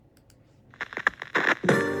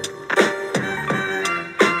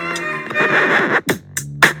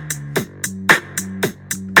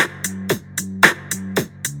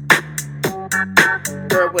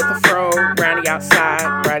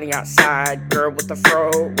Girl with the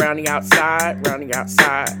fro, round the outside, round the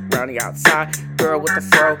outside, round the outside. Girl with the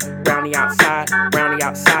fro, round the outside, round the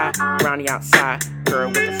outside, round the outside. Girl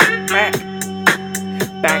with the fro,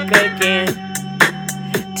 back again.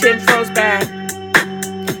 TNFro's back.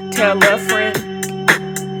 Tell a friend.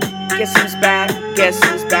 Guess who's back? Guess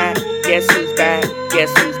who's back? Guess who's back?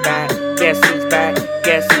 Guess who's back? Guess who's back?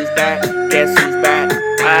 Guess who's back? Guess who's back?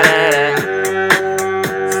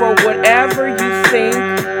 For whatever you think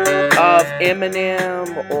of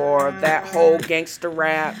Eminem or that whole gangster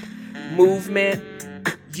rap movement,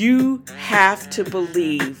 you have to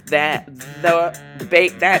believe that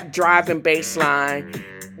that driving bass line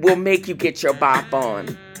will make you get your bop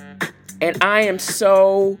on. And I am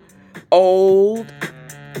so old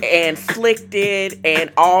and flicked and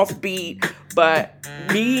offbeat, but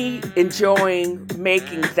me enjoying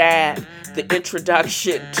making that the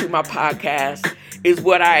introduction to my podcast is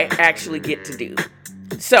what I actually get to do.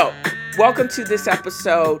 So, welcome to this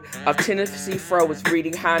episode of TNFro with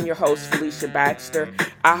Reading. I'm your host, Felicia Baxter.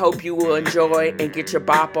 I hope you will enjoy and get your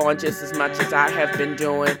bop on just as much as I have been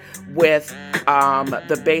doing with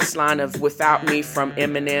the bass line of Without Me from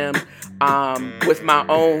Eminem, with my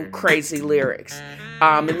own crazy lyrics.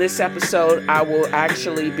 In this episode, I will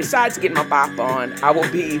actually, besides getting my bop on, I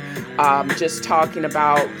will be just talking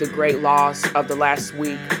about the great loss of the last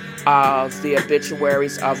week of the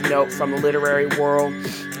obituaries of note from the literary world,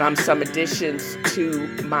 some additions to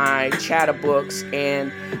my chatter books,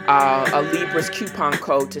 and a Libras coupon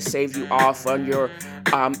code to save you off on your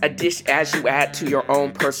addition as you add to your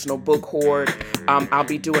own personal book hoard. I'll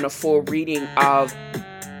be doing a full reading of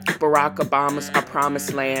Barack Obama's A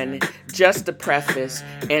Promised Land, just the preface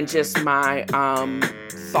and just my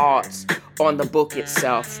thoughts on the book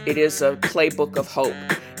itself. It is a playbook of hope,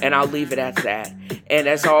 and I'll leave it at that. And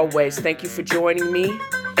as always, thank you for joining me.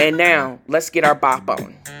 And now, let's get our bop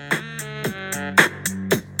on.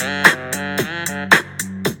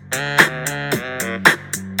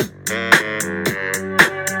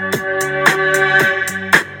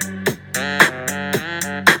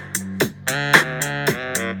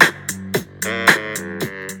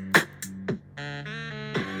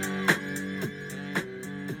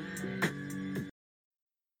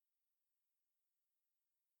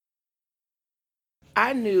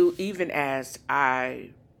 I knew, even as I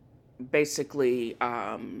basically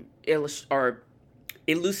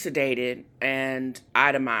elucidated and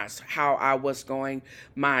itemized how I was going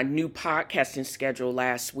my new podcasting schedule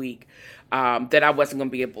last week, that I wasn't going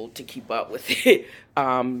to be able to keep up with it.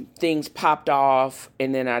 Things popped off,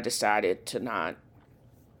 and then I decided to not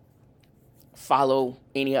follow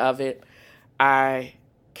any of it. I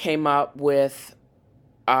came up with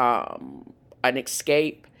an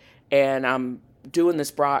escape, and I'm doing this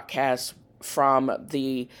broadcast from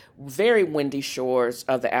the very windy shores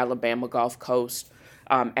of the Alabama Gulf Coast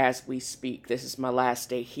as we speak. This is my last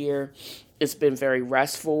day here. It's been very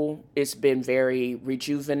restful. It's been very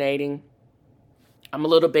rejuvenating. I'm a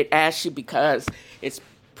little bit ashy because it's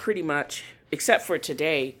pretty much, except for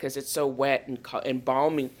today, because it's so wet and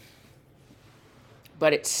balmy,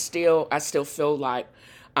 but I still feel like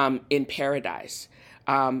I'm in paradise.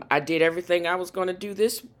 I did everything I was going to do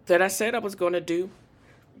that I said I was going to do.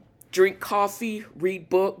 Drink coffee, read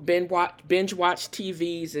book, binge watch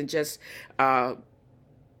TVs, and just let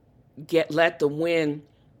the wind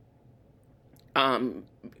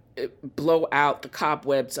blow out the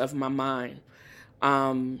cobwebs of my mind.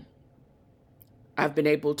 I've been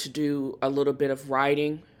able to do a little bit of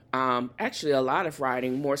writing, actually a lot of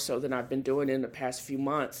writing, more so than I've been doing in the past few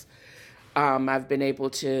months. I've been able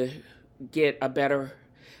to get a better,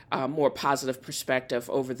 more positive perspective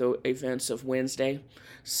over the events of Wednesday.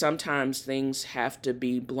 Sometimes things have to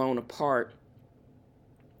be blown apart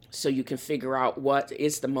so you can figure out what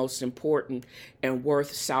is the most important and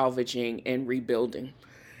worth salvaging and rebuilding.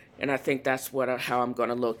 And I think that's how I'm going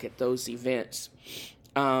to look at those events.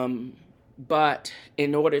 But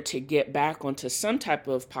in order to get back onto some type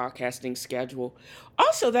of podcasting schedule,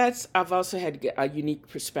 I've also had a unique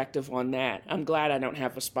perspective on that. I'm glad I don't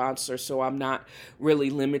have a sponsor, so I'm not really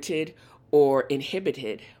limited or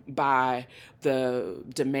inhibited by the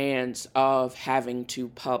demands of having to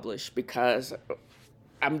publish, because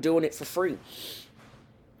I'm doing it for free.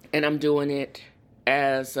 And I'm doing it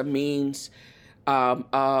as a means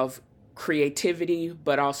of creativity,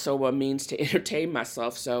 but also a means to entertain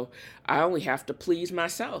myself. So I only have to please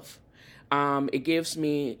myself. It gives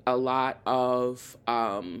me a lot of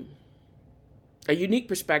a unique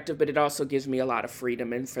perspective, but it also gives me a lot of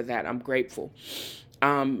freedom, and for that I'm grateful.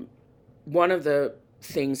 One of the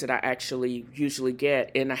things that I actually usually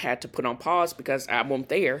get, and I had to put on pause because I wasn't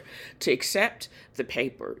there to accept the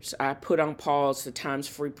papers. I put on pause the Times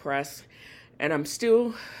Free Press, and I'm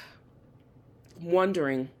still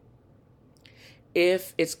wondering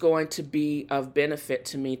if it's going to be of benefit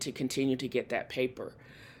to me to continue to get that paper.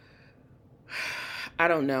 I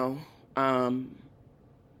don't know.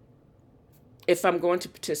 If I'm going to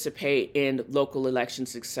participate in local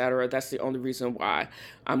elections, etc., that's the only reason why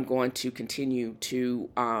I'm going to continue to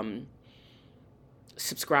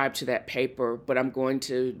subscribe to that paper. But I'm going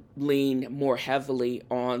to lean more heavily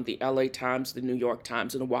on the LA Times, the New York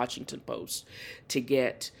Times, and the Washington Post to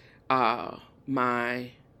get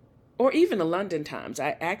my, or even the London Times.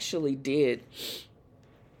 I actually did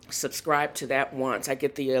subscribe to that once. I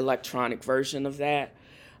get the electronic version of that.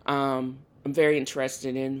 I'm very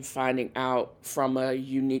interested in finding out from a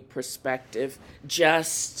unique perspective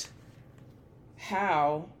just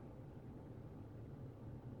how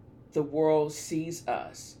the world sees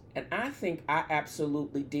us. And I think I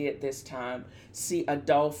absolutely did this time see a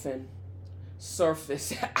dolphin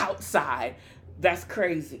surface outside. That's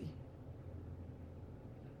crazy.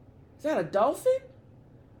 Is that a dolphin?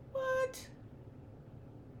 What?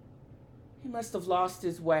 He must have lost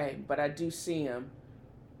his way, but I do see him.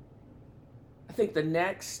 I think the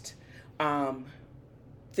next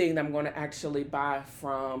thing that I'm going to actually buy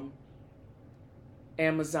from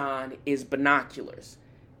Amazon is binoculars,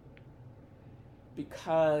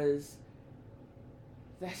 because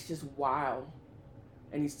that's just wild.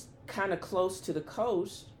 And he's kind of close to the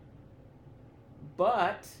coast,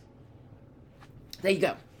 but there you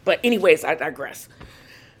go. But anyways, I digress.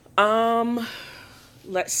 Let's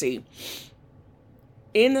see.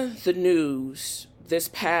 In the news this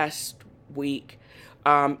past week,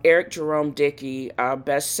 Eric Jerome Dickey, a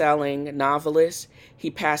best-selling novelist, he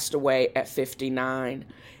passed away at 59.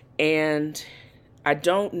 And I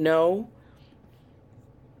don't know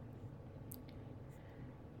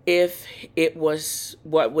if it was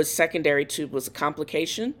what was secondary to was a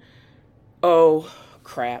complication. Oh,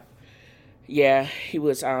 crap. Yeah, he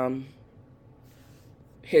was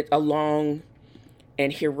hit a long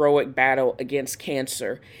and heroic battle against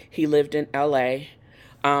cancer. He lived in LA.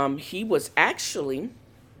 He was actually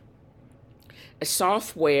a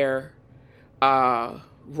software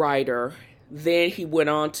writer. Then he went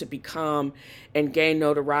on to become and gain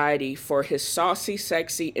notoriety for his saucy,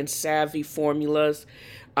 sexy, and savvy formulas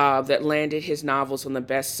that landed his novels on the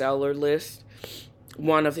bestseller list.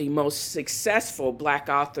 One of the most successful Black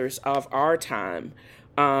authors of our time.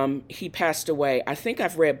 He passed away. I think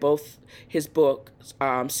I've read both his books.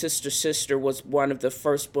 Sister Sister was one of the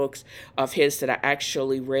first books of his that I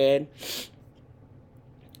actually read.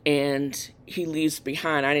 And he leaves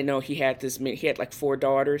behind, I didn't know he had this many, he had like 4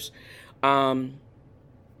 daughters.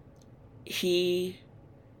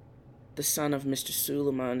 The Son of Mr.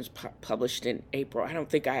 Suleiman is published in April. I don't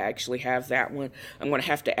think I actually have that one. I'm going to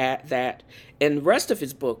have to add that and the rest of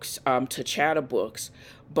his books to Chatter Books.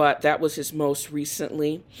 But that was his most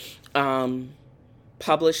recently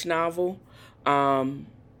published novel. And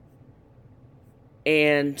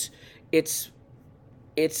it's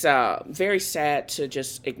very sad to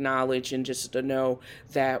just acknowledge and just to know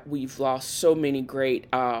that we've lost so many great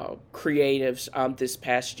creatives this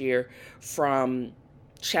past year, from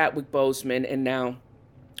Chadwick Boseman and now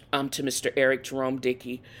to Mr. Eric Jerome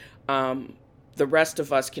Dickey. The rest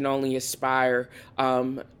of us can only aspire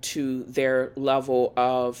to their level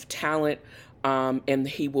of talent, and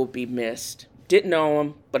he will be missed. Didn't know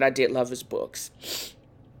him, but I did love his books.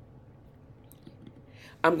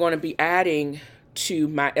 I'm going to be adding to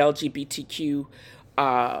my LGBTQ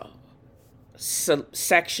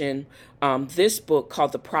section this book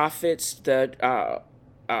called The Prophets, the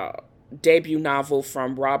debut novel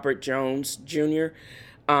from Robert Jones Jr.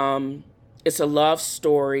 It's a love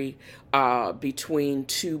story between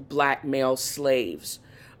 2 black male slaves.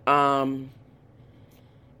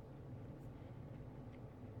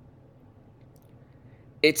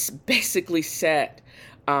 It's basically set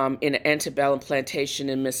in an antebellum plantation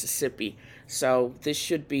in Mississippi. So this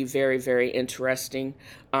should be very, very interesting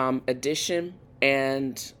addition.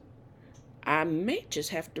 And I may just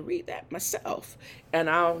have to read that myself. And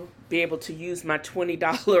I'll be able to use my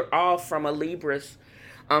 $20 off from a Libris.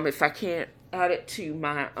 If I can't add it to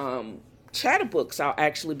my Chatter Books, I'll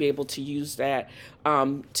actually be able to use that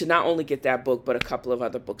to not only get that book, but a couple of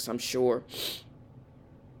other books, I'm sure.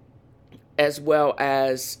 As well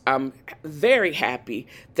as I'm very happy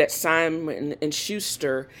that Simon &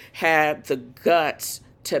 Schuster had the guts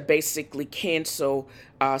to basically cancel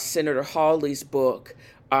Senator Hawley's book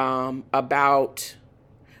about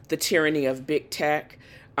the tyranny of big tech.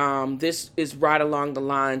 This is right along the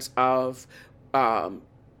lines of, does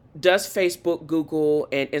Facebook, Google,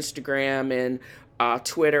 and Instagram and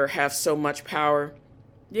Twitter have so much power?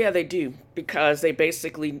 Yeah, they do, because they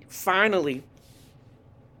basically finally,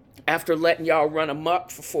 after letting y'all run amok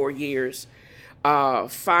for 4 years,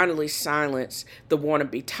 finally silence the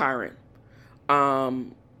wannabe tyrant.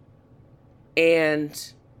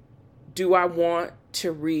 And do I want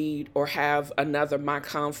to read or have another My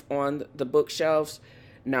Conf on the bookshelves?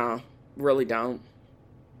 No, really don't.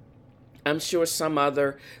 I'm sure some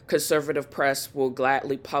other conservative press will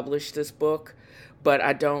gladly publish this book, but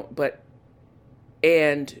I don't.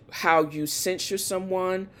 And how you censure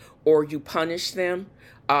someone or you punish them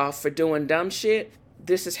for doing dumb shit,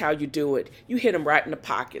 this is how you do it. You hit them right in the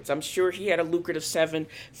pockets. I'm sure he had a lucrative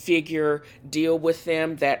 7-figure deal with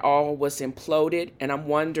them that all was imploded. And I'm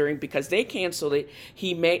wondering, because they canceled it,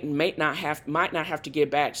 he might not have to give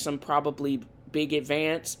back some probably big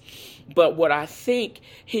advance. But what I think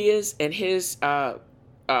his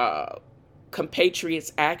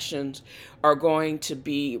compatriots' actions are going to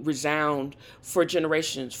be resound for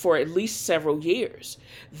generations, for at least several years,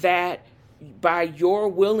 that by your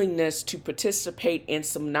willingness to participate in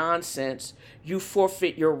some nonsense, you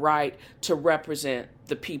forfeit your right to represent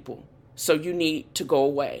the people. So you need to go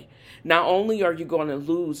away. Not only are you going to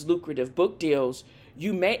lose lucrative book deals,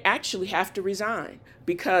 you may actually have to resign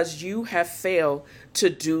because you have failed to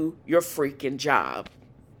do your freaking job.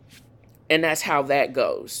 And that's how that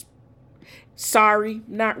goes. Sorry,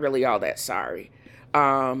 not really all that sorry.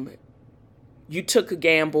 You took a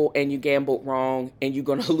gamble and you gambled wrong and you're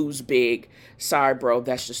going to lose big. Sorry, bro.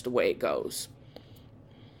 That's just the way it goes.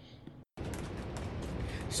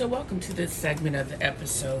 So welcome to this segment of the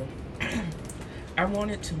episode. I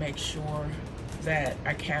wanted to make sure that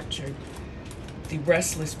I captured the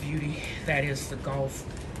restless beauty that is the Gulf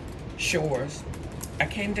shores. I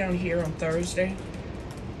came down here on Thursday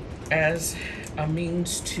as a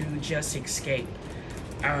means to just escape.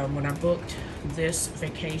 When I booked this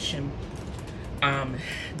vacation,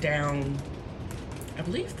 down, I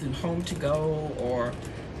believe through Home to Go or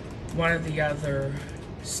one of the other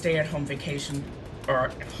stay-at-home vacation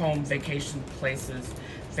or home vacation places,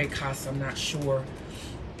 Vacasa, I'm not sure.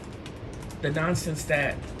 The nonsense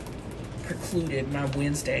that precluded my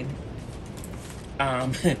Wednesday,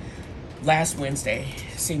 last Wednesday,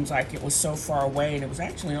 seems like it was so far away, and it was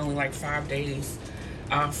actually only like 5 days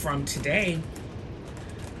from today,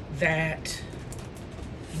 that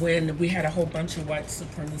when we had a whole bunch of white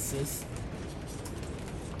supremacists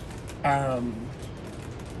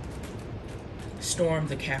storm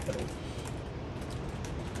the Capitol.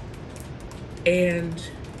 And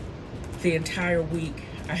the entire week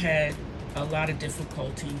I had a lot of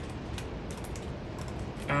difficulty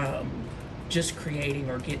just creating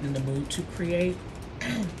or getting in the mood to create.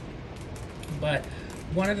 But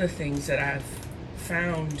one of the things that I've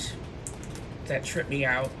found that tripped me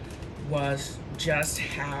out was just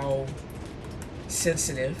how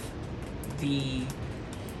sensitive the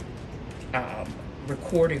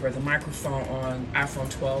recording or the microphone on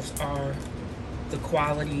iPhone 12s are, the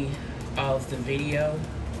quality of the video.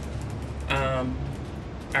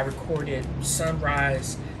 I recorded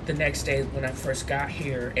sunrise the next day when I first got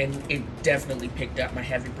here, and it definitely picked up my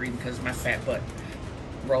heavy breathing because my fat butt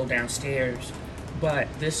rolled downstairs. But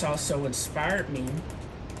this also inspired me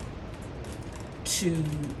to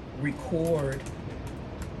record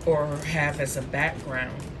or have as a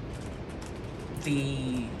background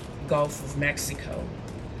the Gulf of Mexico.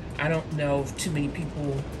 I don't know if too many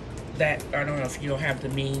people that, I don't know if you don't have the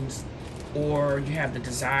means or you have the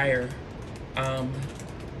desire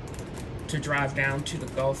to drive down to the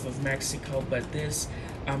Gulf of Mexico, but this,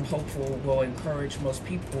 I'm hopeful, will encourage most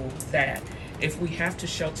people that if we have to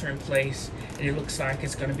shelter in place, and it looks like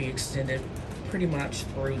it's going to be extended pretty much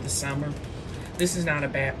through the summer, this is not a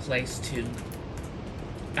bad place to.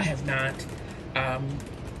 I have not,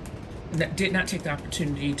 did not take the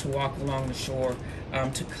opportunity to walk along the shore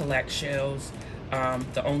to collect shells.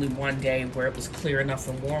 The only one day where it was clear enough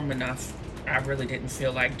and warm enough, I really didn't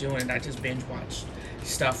feel like doing it. I just binge watched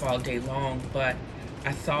stuff all day long, but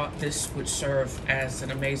I thought this would serve as an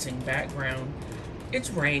amazing background. It's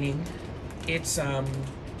raining. It's a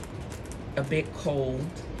bit cold,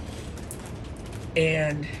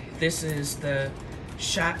 and this is the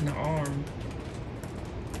shot in the arm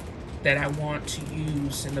that I want to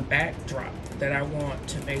use in the backdrop, that I want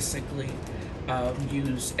to basically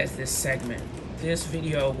use as this segment. This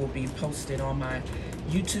video will be posted on my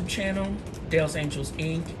YouTube channel, Dale's Angels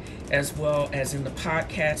Inc., as well as in the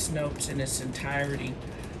podcast notes in its entirety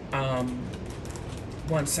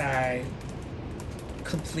once I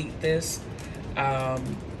complete this.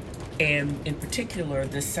 And in particular,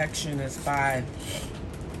 this section is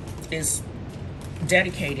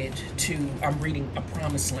dedicated to, I'm reading A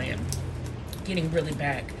Promised Land, getting really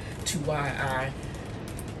back to why I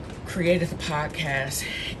created the podcast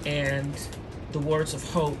and the words of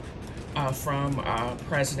hope from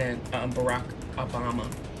President Barack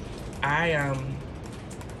Obama. I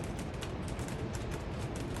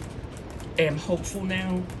am hopeful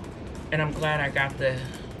now, and I'm glad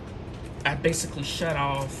I basically shut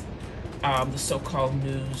off the so-called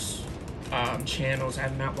news channels. I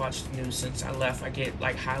have not watched the news since I left. I get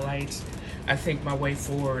like highlights. I think my way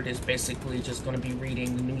forward is basically just going to be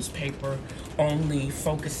reading the newspaper, only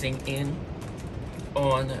focusing in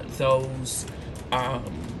on those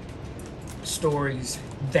stories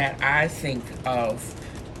that I think of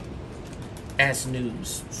as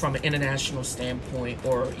news from an international standpoint,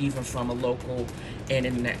 or even from a local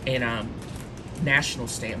and national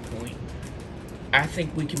standpoint. I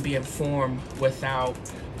think we can be informed without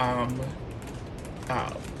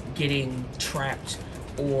getting trapped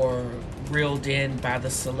or reeled in by the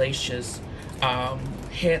salacious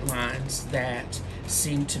headlines that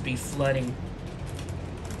seem to be flooding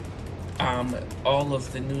all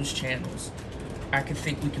of the news channels. I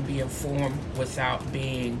think we can be informed without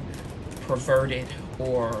being perverted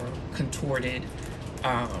or contorted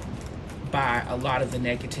by a lot of the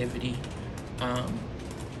negativity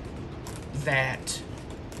that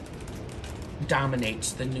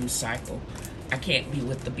dominates the news cycle. I can't be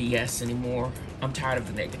with the BS anymore. I'm tired of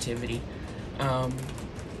the negativity.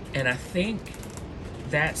 And I think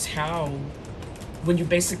that's how, when you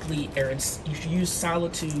basically you use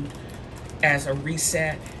solitude as a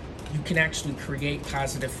reset, you can actually create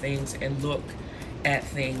positive things and look at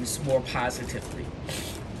things more positively.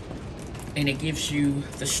 And it gives you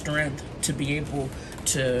the strength to be able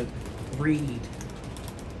to read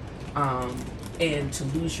and to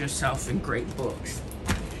lose yourself in great books.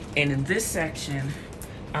 And in this section,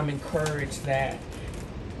 I'm encouraged that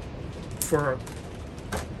for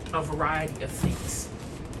a variety of things.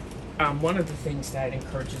 One of the things that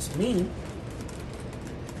encourages me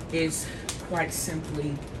is quite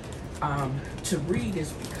simply to read,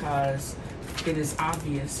 is because it is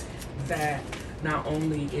obvious that not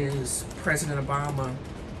only is President Obama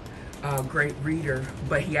a great reader,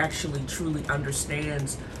 but he actually truly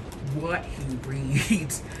understands what he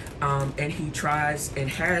reads, and he tries and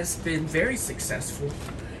has been very successful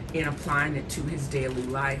in applying it to his daily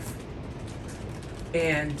life.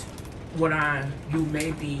 And you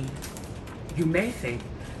may think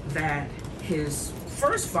that his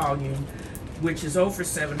first volume, which is over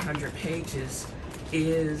 700 pages,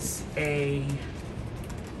 is a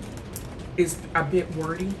bit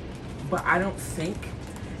wordy, but I don't think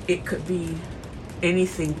it could be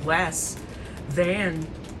anything less than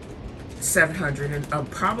 700,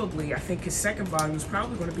 and probably, I think his second volume is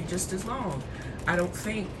probably going to be just as long. I don't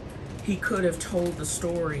think he could have told the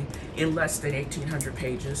story in less than 1,800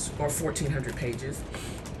 pages or 1,400 pages.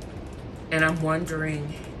 And I'm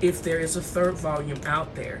wondering if there is a third volume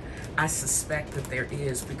out there. I suspect that there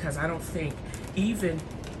is, because I don't think even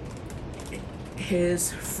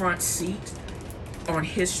his front seat on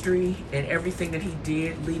history and everything that he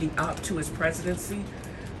did leading up to his presidency,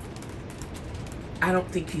 I don't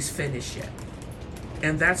think he's finished yet.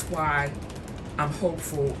 And that's why I'm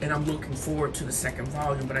hopeful and I'm looking forward to the second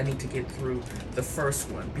volume, but I need to get through the first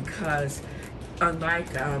one, because unlike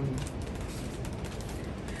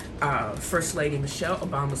First Lady Michelle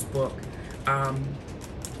Obama's book,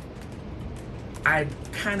 I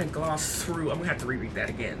kind of glossed through, I'm gonna have to reread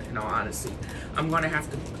that again, in all honesty.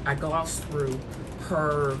 I glossed through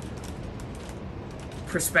her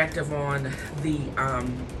perspective on the,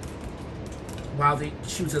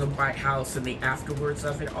 she was in the White House and the afterwards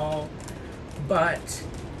of it all. But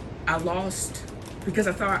I lost, because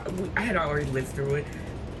I thought I had already lived through it.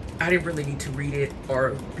 I didn't really need to read it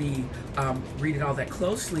or read it all that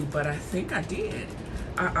closely, but I think I did.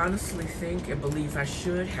 I honestly think and believe I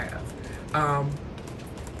should have.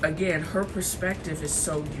 Again, her perspective is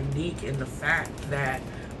so unique in the fact that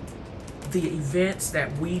the events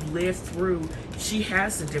that we lived through, she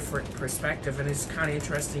has a different perspective, and it's kind of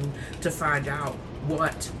interesting to find out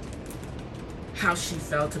how she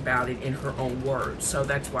felt about it in her own words. So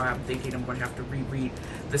that's why I'm thinking I'm going to have to reread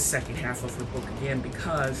the second half of her book again,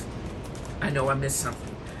 because I know I missed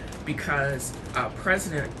something. Because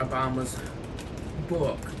President Obama's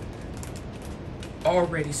book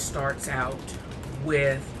already starts out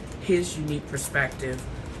with his unique perspective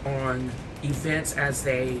on events as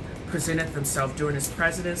they presented themselves during his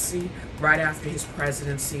presidency, right after his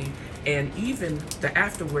presidency, and even the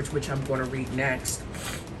afterwards, which I'm going to read next.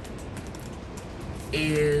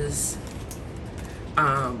 is,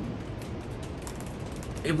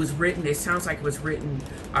 it sounds like it was written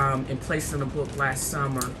and placed in a book last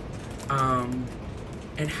summer,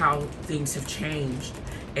 and how things have changed,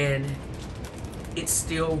 and it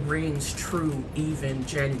still rings true even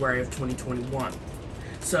January of 2021.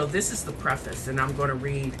 So this is the preface, and I'm going to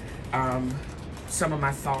read some of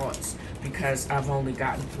my thoughts because I've only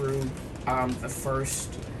gotten through the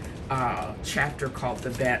first chapter called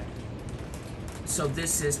The Bet. So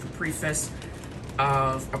this is the preface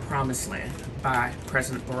of A Promised Land by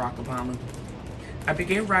President Barack Obama. I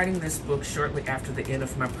began writing this book shortly after the end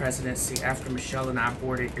of my presidency, after Michelle and I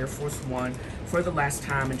boarded Air Force One for the last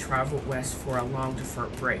time and traveled west for a long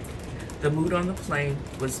deferred break. The mood on the plane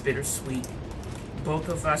was bittersweet. Both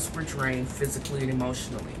of us were drained physically and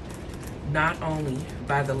emotionally, not only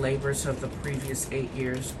by the labors of the previous 8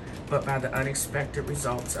 years, but by the unexpected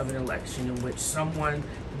results of an election in which someone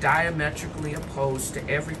diametrically opposed to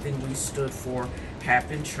everything we stood for had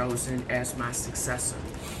been chosen as my successor.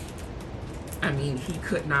 I mean, he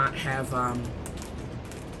could not have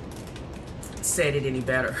said it any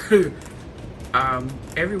better.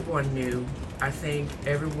 Everyone knew. I think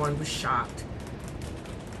everyone was shocked.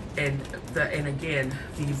 And again,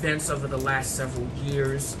 the events over the last several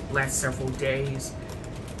years, last several days,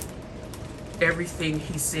 everything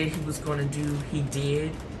he said he was going to do, he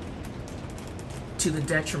did, to the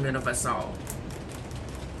detriment of us all,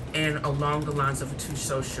 and along the lines of a true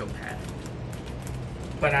sociopath.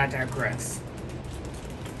 But I digress.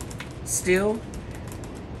 Still,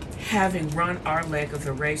 having run our leg of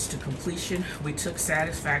the race to completion, we took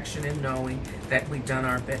satisfaction in knowing that we'd done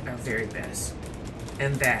our very best.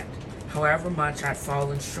 And that, however much I'd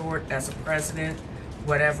fallen short as a president,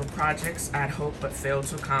 whatever projects I'd hoped but failed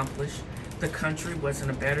to accomplish, the country was in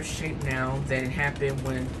a better shape now than it had been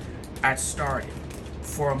when I started.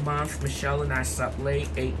 For a month, Michelle and I slept late,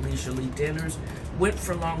 ate leisurely dinners, went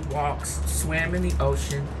for long walks, swam in the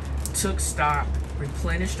ocean, took stock,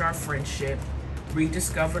 replenished our friendship,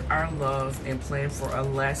 rediscovered our love, and planned for a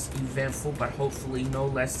less eventful but hopefully no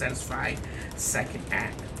less satisfying second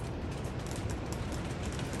act.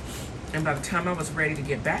 And by the time I was ready to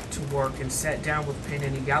get back to work and sat down with pen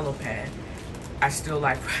and a yellow pad, I still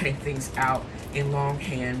like writing things out in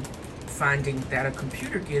longhand, finding that a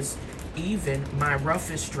computer gives even my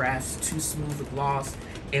roughest drafts too smooth a gloss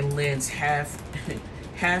and lends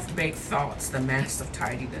half-baked thoughts the mask of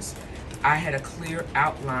tidiness. I had a clear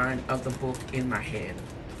outline of the book in my head.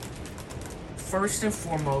 First and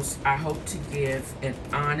foremost, I hope to give an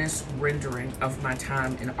honest rendering of my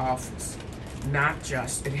time in office, not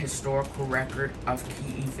just a historical record of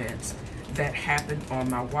key events that happened on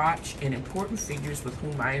my watch and important figures with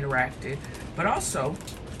whom I interacted, but also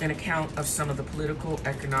an account of some of the political,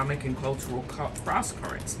 economic, and cultural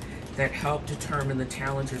cross-currents that helped determine the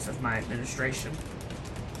challenges of my administration.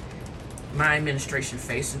 My administration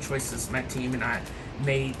faced and choices my team and I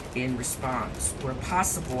made in response. Where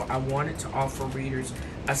possible, I wanted to offer readers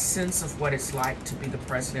a sense of what it's like to be the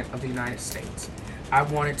President of the United States. I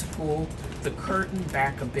wanted to pull the curtain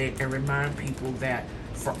back a bit and remind people that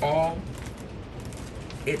for all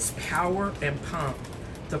its power and pomp,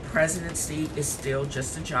 the presidency is still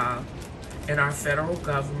just a job, and our federal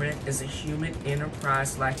government is a human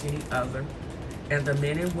enterprise like any other, and the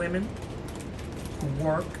men and women who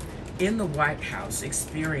work in the White House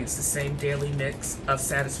experience the same daily mix of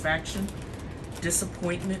satisfaction,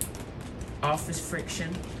 disappointment, office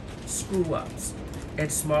friction, screw-ups, and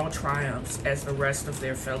small triumphs as the rest of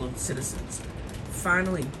their fellow citizens.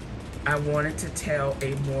 Finally, I wanted to tell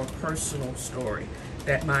a more personal story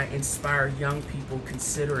that might inspire young people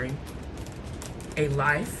considering a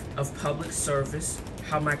life of public service,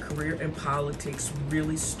 how my career in politics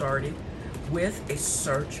really started with a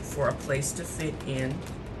search for a place to fit in,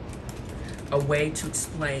 a way to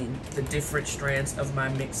explain the different strands of my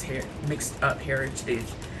mixed up heritage,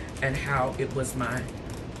 and how it was mine.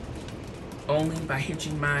 Only by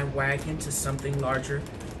hitching my wagon to something larger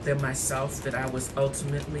than myself that I was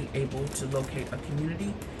ultimately able to locate a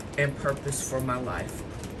community and purpose for my life.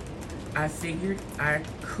 I figured I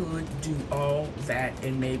could do all that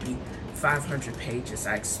in maybe 500 pages.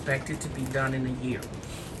 I expected to be done in a year.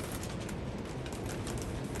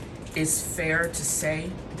 It's fair to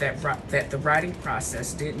say that the writing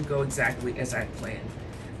process didn't go exactly as I planned.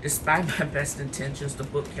 Despite my best intentions, the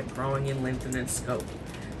book kept growing in length and in scope.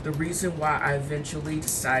 The reason why I eventually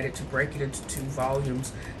decided to break it into 2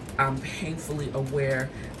 volumes, I'm painfully aware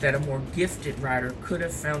that a more gifted writer could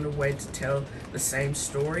have found a way to tell the same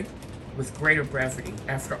story with greater brevity.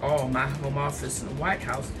 After all, my home office in the White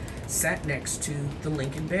House sat next to the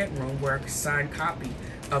Lincoln bedroom where a signed copy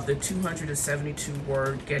of the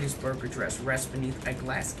 272-word Gettysburg Address rest beneath a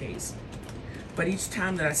glass case. But each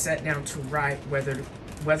time that I sat down to write,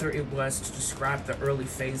 whether it was to describe the early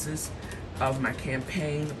phases of my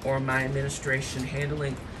campaign or my administration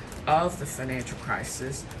handling of the financial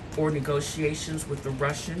crisis or negotiations with the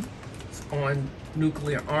Russians on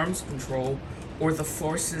nuclear arms control or the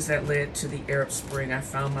forces that led to the Arab Spring, I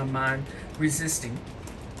found my mind resisting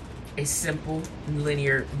a simple,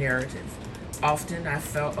 linear narrative. Often I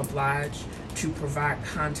felt obliged to provide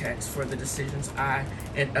context for the decisions I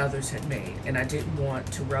and others had made, and I didn't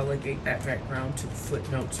want to relegate that background to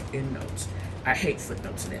footnotes or endnotes. I hate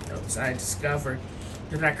footnotes and endnotes. I discovered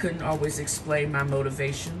that I couldn't always explain my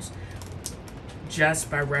motivations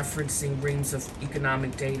just by referencing reams of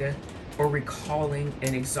economic data or recalling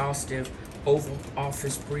an exhaustive Oval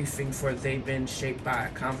Office briefing, for they'd been shaped by a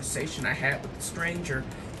conversation I had with a stranger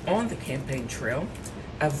on the campaign trail,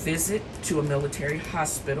 a visit to a military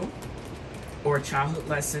hospital, or a childhood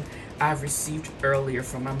lesson I've received earlier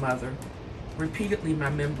from my mother. Repeatedly, my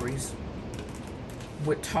memories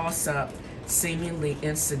would toss up seemingly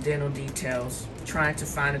incidental details, trying to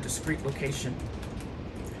find a discrete location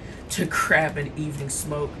to grab an evening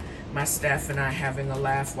smoke, my staff and I having a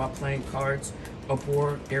laugh while playing cards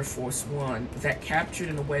aboard Air Force One that captured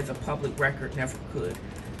in a way the public record never could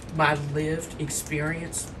my lived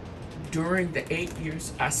experience during the 8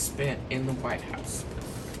 years I spent in the White House.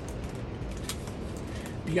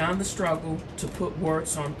 Beyond the struggle to put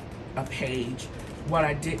words on a page, what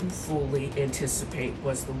I didn't fully anticipate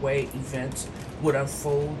was the way events would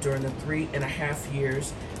unfold during the 3.5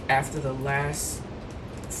 years after the last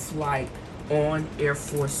flight on Air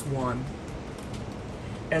Force One.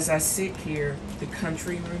 As I sit here, the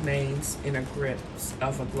country remains in a grip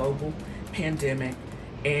of a global pandemic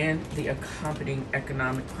and the accompanying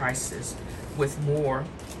economic crisis, with more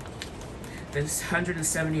than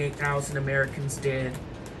 178,000 Americans dead.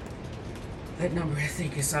 That number, I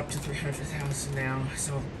think, is up to 300,000 now,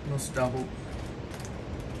 so almost double.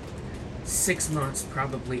 6 months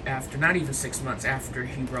probably after, not even 6 months after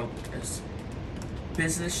he wrote this.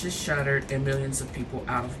 Businesses shuttered and millions of people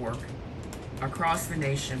out of work. Across the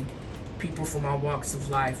nation, people from all walks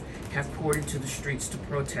of life have poured into the streets to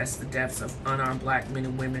protest the deaths of unarmed black men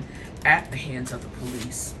and women at the hands of the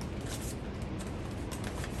police.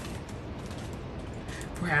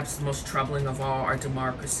 Perhaps the most troubling of all, our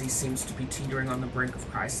democracy seems to be teetering on the brink of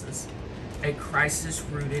crisis. A crisis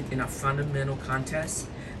rooted in a fundamental contest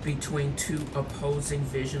between two opposing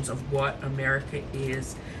visions of what America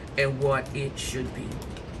is and what it should be.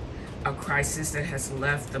 A crisis that has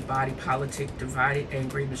left the body politic divided,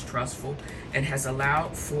 angry, mistrustful, and has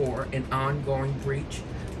allowed for an ongoing breach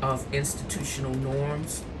of institutional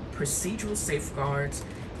norms, procedural safeguards,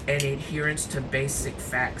 and adherence to basic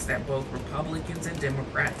facts that both Republicans and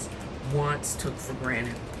Democrats once took for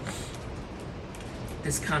granted.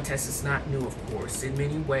 This contest is not new, of course. In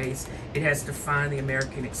many ways, it has defined the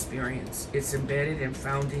American experience. It's embedded in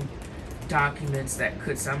founding documents that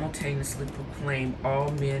could simultaneously proclaim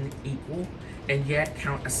all men equal and yet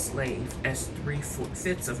count a slave as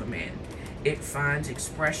 3/5 of a man. It finds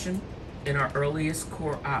expression in our earliest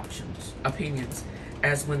core opinions,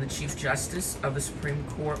 as when the Chief Justice of the Supreme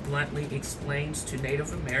Court bluntly explains to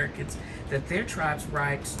Native Americans that their tribe's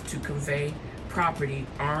rights to convey property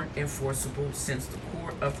aren't enforceable since the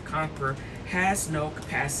court of the conqueror has no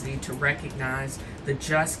capacity to recognize the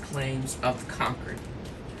just claims of the conquered.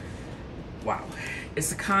 Wow.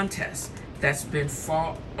 It's a contest that's been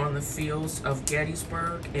fought on the fields of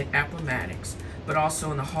Gettysburg and Appomattox, but also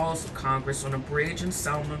in the halls of Congress, on a bridge in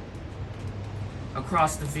Selma,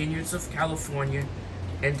 across the vineyards of California,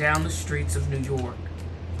 and down the streets of New York.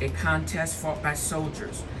 A contest fought by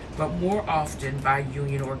soldiers, but more often by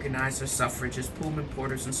union organizers, suffragists, Pullman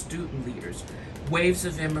porters, and student leaders, waves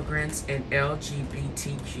of immigrants, and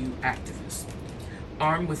LGBTQ activists,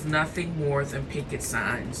 armed with nothing more than picket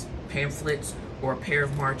signs, pamphlets, or a pair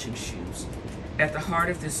of marching shoes. At the heart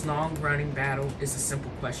of this long-running battle is a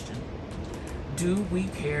simple question. Do we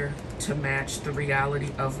care to match the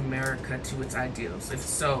reality of America to its ideals? If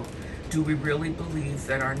so, do we really believe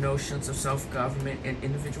that our notions of self-government and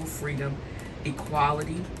individual freedom,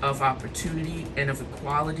 equality of opportunity, and of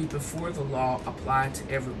equality before the law apply to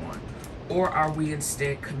everyone? Or are we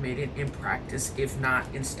instead committed in practice, if not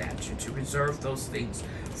in statute, to reserve those things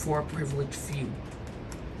for a privileged few?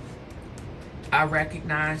 I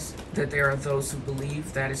recognize that there are those who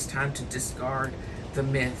believe that it's time to discard the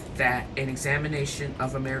myth that an examination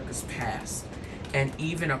of America's past and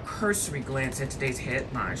even a cursory glance at today's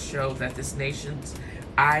headlines show that this nation's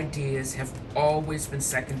ideas have always been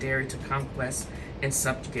secondary to conquest and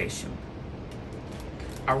subjugation.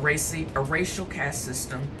 a racial caste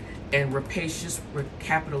system, and rapacious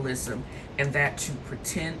capitalism, and that to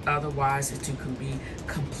pretend otherwise is to be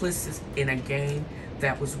complicit in a game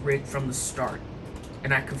that was rigged from the start.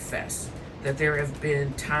 And I confess that there have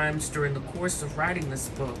been times during the course of writing this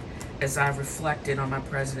book, as I've reflected on my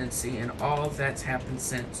presidency and all that's happened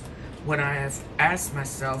since, when I have asked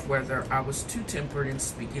myself whether I was too tempered in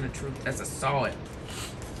speaking the truth as I saw it.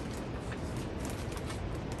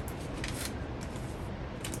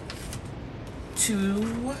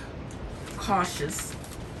 Too cautious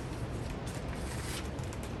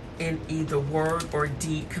in either word or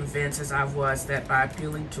deed, convinced as I was that by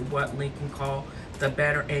appealing to what Lincoln called the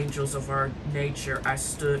better angels of our nature, I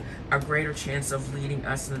stood a greater chance of leading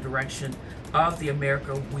us in the direction of the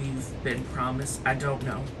America we've been promised. I don't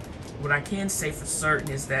know. What I can say for certain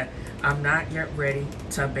is that I'm not yet ready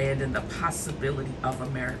to abandon the possibility of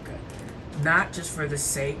America, not just for the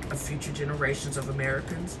sake of future generations of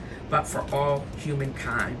Americans, but for all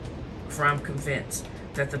humankind. For I'm convinced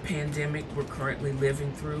that the pandemic we're currently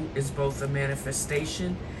living through is both a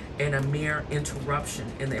manifestation and a mere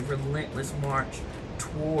interruption in the relentless march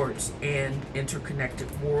towards an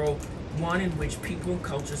interconnected world, one in which people and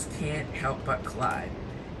cultures can't help but collide.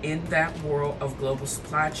 In that world of global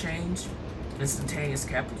supply chains, instantaneous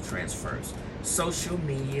capital transfers, social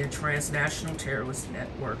media, transnational terrorist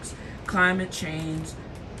networks, climate change,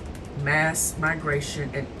 mass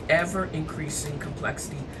migration, and ever-increasing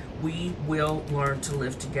complexity, we will learn to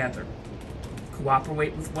live together,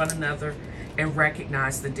 cooperate with one another, and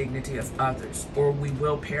recognize the dignity of others, or we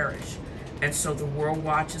will perish. And so the world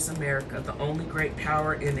watches America, the only great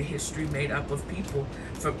power in the history made up of people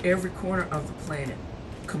from every corner of the planet,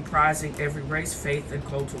 comprising every race, faith, and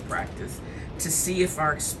cultural practice, to see if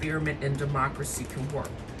our experiment in democracy can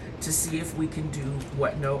work, to see if we can do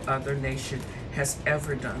what no other nation has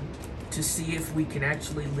ever done, to see if we can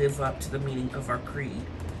actually live up to the meaning of our creed.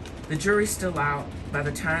 The jury's still out. By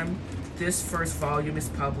the time this first volume is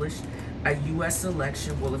published, a U.S.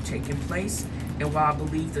 election will have taken place, and while I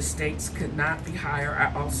believe the stakes could not be higher,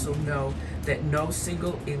 I also know that no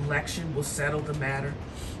single election will settle the matter.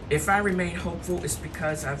 If I remain hopeful, it's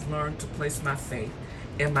because I've learned to place my faith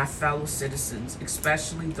in my fellow citizens,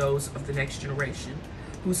 especially those of the next generation,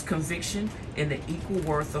 whose conviction in the equal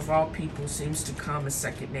worth of all people seems to come as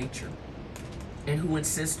second nature, and who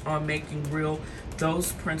insist on making real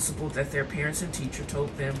those principles that their parents and teacher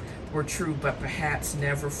told them were true, but perhaps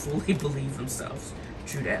never fully believed themselves.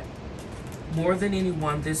 True that. More than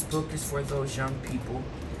anyone, this book is for those young people,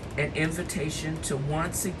 an invitation to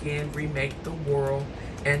once again remake the world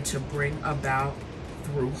and to bring about,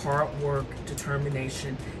 through hard work,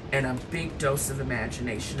 determination, and a big dose of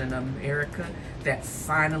imagination, an America that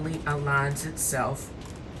finally aligns itself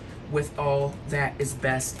with all that is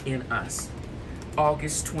best in us.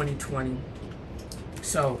 August 2020.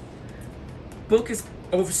 So, book is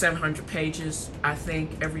over 700 pages. I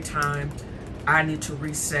think every time I need to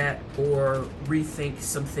reset or rethink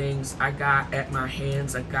some things, I got at my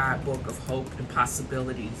hands a guidebook of hope and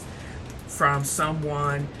possibilities from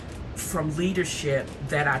someone from leadership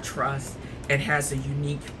that I trust and has a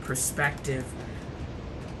unique perspective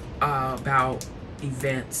about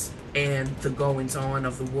events and the goings on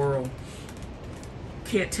of the world.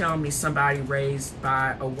 Can't tell me somebody raised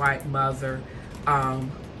by a white mother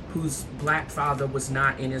whose black father was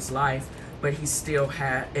not in his life, but he still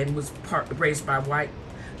had, and was raised by white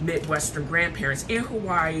Midwestern grandparents in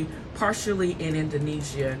Hawaii, partially in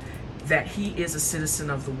Indonesia, that he is a citizen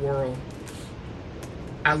of the world.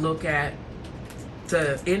 I look at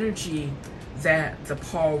the energy that the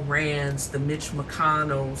Paul Rands, the Mitch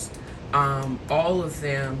McConnells, all of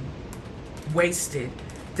them wasted.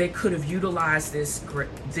 They could have utilized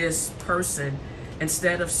this person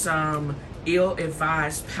instead of some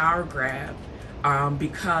ill-advised power grab,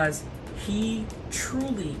 because he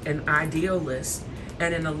truly an idealist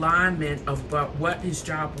and an alignment of what his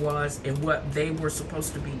job was and what they were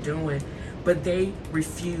supposed to be doing, but they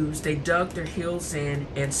refused. They dug their heels in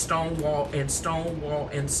and stonewall and stonewall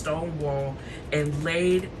and stonewall and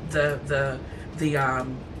laid the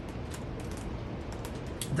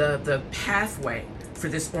pathway for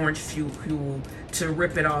this orange fuel to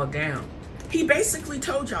rip it all down. He basically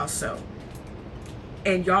told y'all so.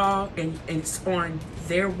 And y'all, and it's on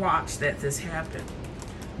their watch that this happened.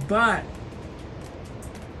 But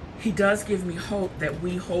he does give me hope that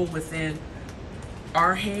we hold within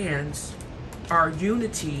our hands. Our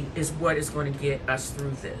unity is what is going to get us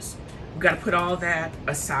through this. We got to put all that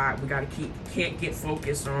aside. We got to can't get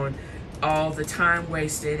focused on all the time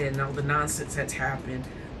wasted and all the nonsense that's happened.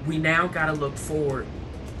 We now got to look forward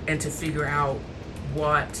and to figure out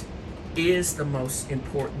what is the most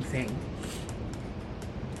important thing.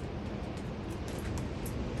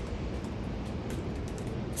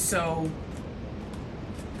 So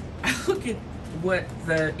I look at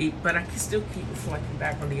but I can still keep reflecting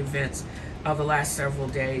back on the events of the last several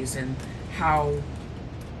days and how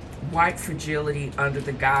white fragility under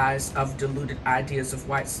the guise of diluted ideas of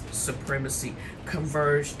white supremacy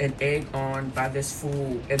converged and egged on by this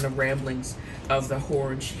fool and the ramblings of the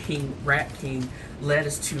Orange Rat King led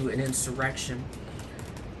us to an insurrection.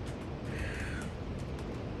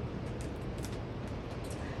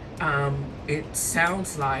 It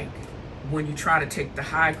sounds like when you try to take the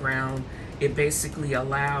high ground, it basically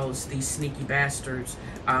allows these sneaky bastards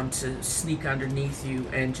to sneak underneath you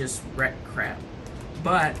and just wreck crap.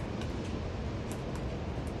 But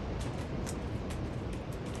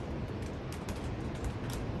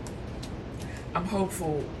I'm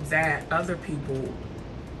hopeful that other people,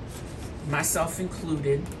 myself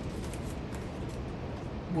included,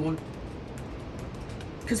 will,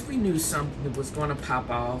 because we knew something was going to pop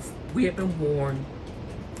off. We had been warned.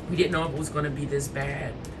 We didn't know it was going to be this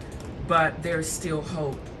bad, but there's still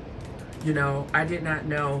hope. You know, I did not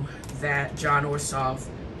know that John Ossoff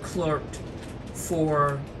clerked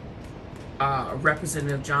for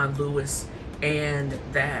Representative John Lewis and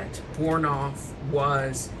that Warnoff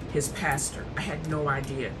was his pastor. I had no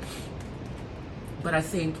idea. But I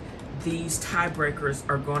think these tiebreakers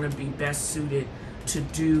are going to be best suited to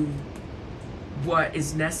do what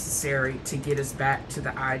is necessary to get us back to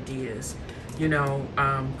the ideas. You know,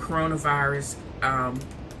 coronavirus,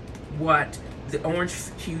 what the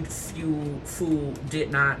orange-hued fool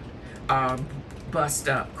did not bust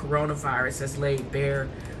up. Coronavirus has laid bare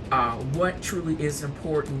what truly is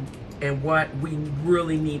important and what we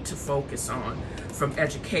really need to focus on, from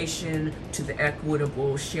education to the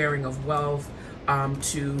equitable sharing of wealth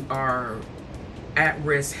to our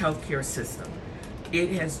at-risk healthcare system. It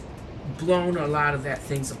has blown a lot of that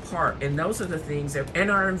things apart, and those are the things that, and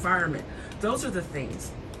our environment, those are the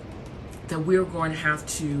things that we're going to have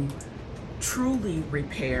to truly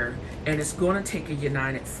repair, and it's going to take a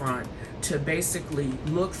united front to basically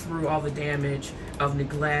look through all the damage of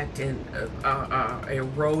neglect and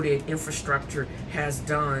eroded infrastructure has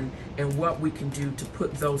done, and what we can do to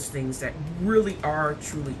put those things that really are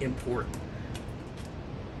truly important.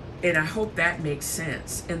 And I hope that makes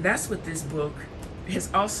sense. And that's what this book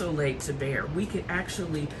has also laid to bear. We could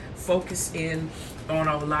actually focus in on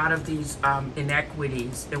a lot of these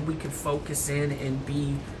inequities, and we can focus in and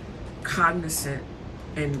be cognizant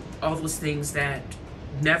and all those things that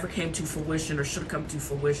never came to fruition or should have come to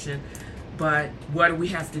fruition. But what do we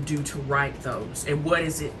have to do to right those? And what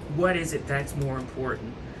is it that's more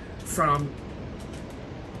important? From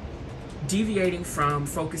deviating from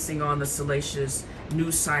focusing on the salacious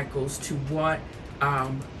news cycles to what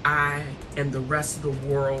I and the rest of the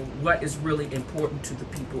world, what is really important to the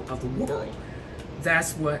people of the world.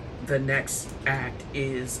 That's what the next act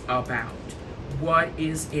is about. What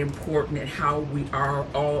is important and how we are,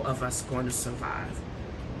 all of us, going to survive.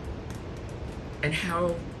 And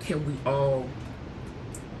how can we all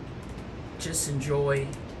just enjoy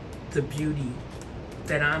the beauty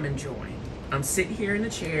that I'm enjoying? I'm sitting here in a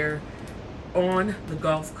chair on the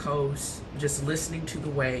Gulf Coast, just listening to the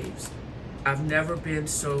waves. I've never been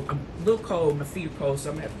so, I'm a little cold, my feet are cold, so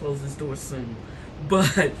I'm gonna have to close this door soon.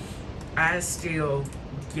 But I still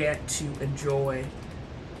get to enjoy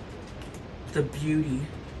the beauty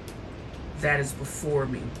that is before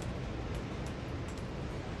me.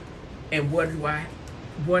 And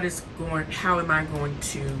how am I going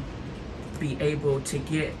to be able to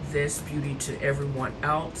get this beauty to everyone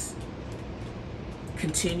else?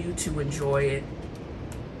 Continue to enjoy it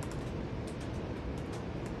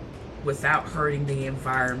without hurting the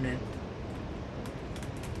environment.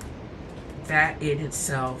 That in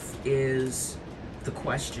itself is the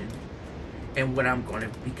question, and what I'm going to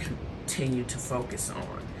continue to focus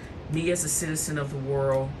on. Me as a citizen of the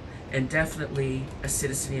world, and definitely a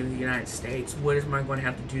citizen of the United States, what am I going to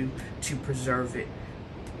have to do to preserve it?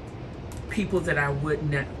 People that I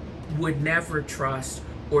would never trust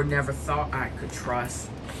or never thought I could trust.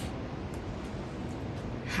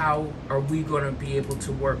 How are we going to be able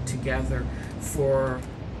to work together for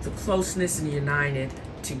the closeness and united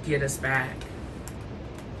to get us back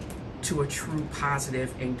to a true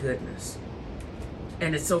positive and goodness?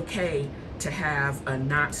 And it's okay to have a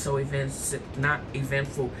not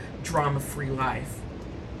eventful, drama-free life.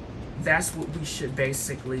 That's what we should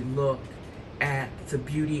basically look at, the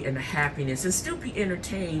beauty and the happiness, and still be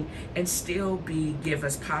entertained and still give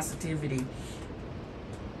us positivity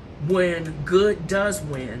when good does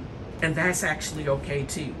win, and that's actually okay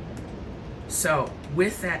too. So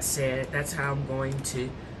with that said, that's how I'm going to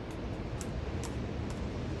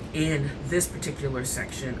end this particular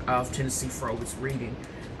section of TNFro's reading.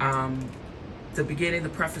 The beginning, the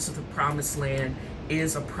preface of the Promised Land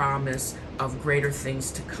is a promise of greater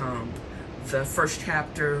things to come. The first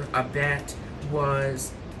chapter, Abet,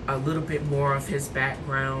 was a little bit more of his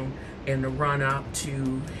background in the run-up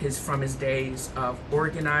to from his days of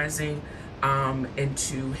organizing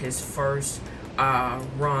into his first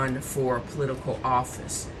run for political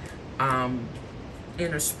office,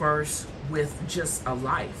 interspersed with just a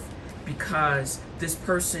life, because this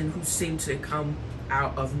person who seemed to come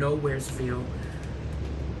out of Nowheresville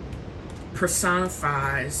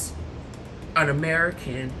personifies an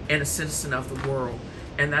American and a citizen of the world.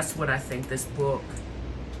 And that's what I think this book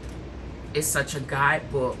is, such a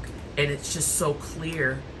guidebook, and it's just so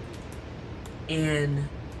clear in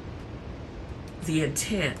the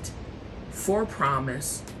intent for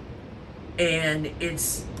promise, and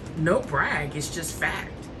it's no brag, it's just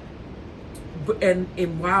fact.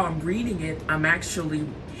 And while I'm reading it, I'm actually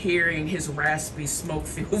hearing his raspy,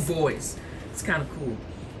 smoke-filled voice. It's kind of cool.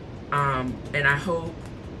 And I hope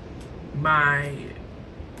my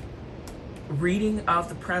reading of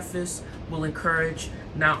the preface will encourage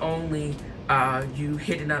not only you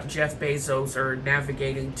hitting up Jeff Bezos or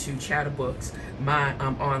navigating to Chatterbooks, my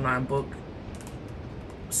online book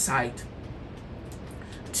site,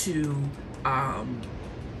 to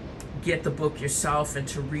get the book yourself and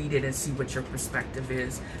to read it and see what your perspective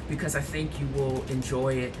is, because I think you will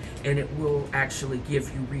enjoy it, and it will actually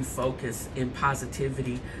give you refocus and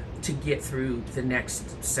positivity to get through the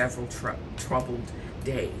next several troubled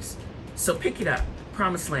days. So pick it up.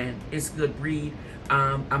 Promised Land is a good read.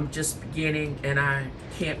 I'm just beginning, and I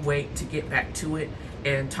can't wait to get back to it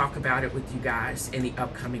and talk about it with you guys in the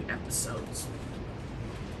upcoming episodes.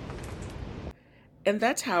 And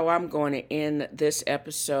that's how I'm going to end this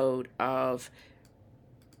episode of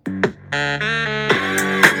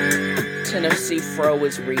TNFro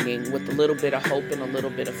is reading, with a little bit of hope and a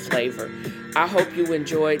little bit of flavor. I hope you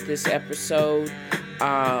enjoyed this episode.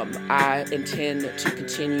 I intend to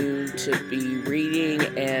continue to be reading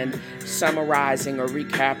and summarizing or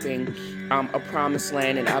recapping A Promised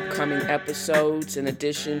Land in upcoming episodes, in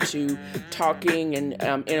addition to talking and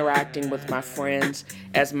interacting with my friends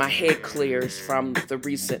as my head clears from the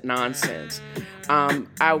recent nonsense.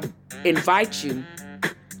 I invite you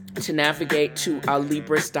to navigate to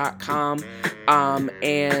Libris.com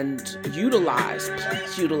and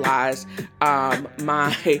please utilize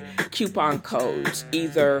my coupon codes.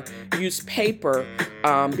 Either use paper,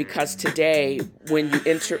 because today when you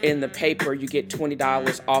enter in the paper, you get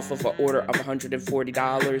 $20 off of an order of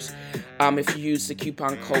 $140. If you use the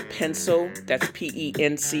coupon code PENCIL, that's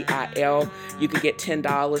PENCIL, you could get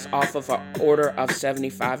 $10 off of an order of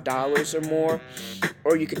 $75 or more.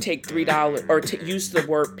 Or you could take $3, or use the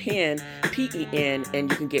word PEN, PEN, and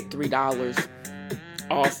you can get $3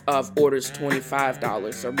 off of orders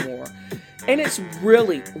 $25 or more. And it's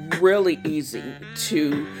really, really easy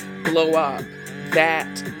to blow up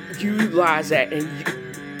that, utilize that, and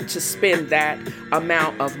to spend that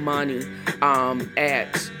amount of money on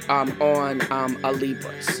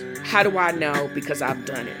Libris. How do I know? Because I've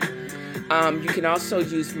done it. You can also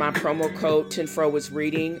use my promo code TNFro is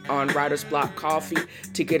reading on Writer's Block Coffee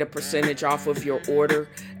to get a percentage off of your order,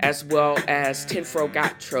 as well as TNFro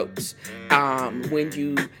got tropes. When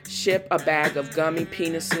you ship a bag of gummy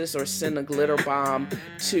penises or send a glitter bomb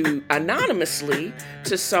anonymously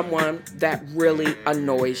to someone that really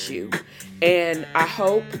annoys you. And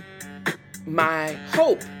my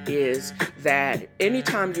hope is that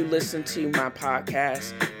anytime you listen to my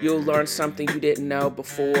podcast, you'll learn something you didn't know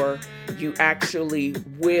before. You actually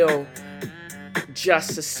will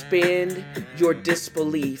just suspend your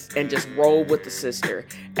disbelief and just roll with the sister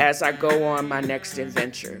as I go on my next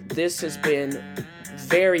adventure. This has been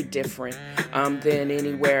very different than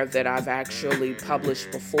anywhere that I've actually published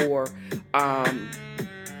before.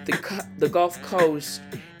 The Gulf Coast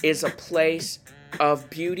is a place of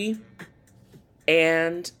beauty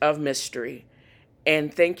and of mystery.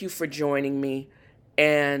 And thank you for joining me.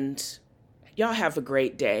 And y'all have a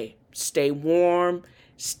great day. Stay warm,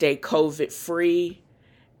 stay COVID free,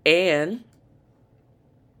 and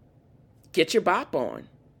get your bop on,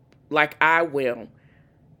 like I will,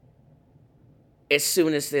 as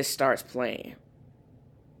soon as this starts playing.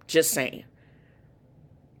 Just saying.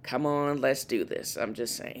 Come on, let's do this. I'm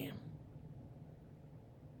just saying.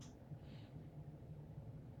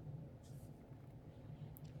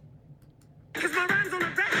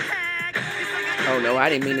 Oh no, I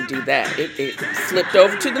didn't mean to do that. It flipped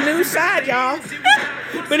over to the news side, y'all.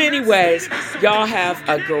 But anyways, y'all have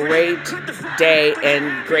a great day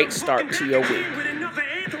and great start to your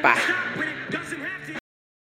week. Bye.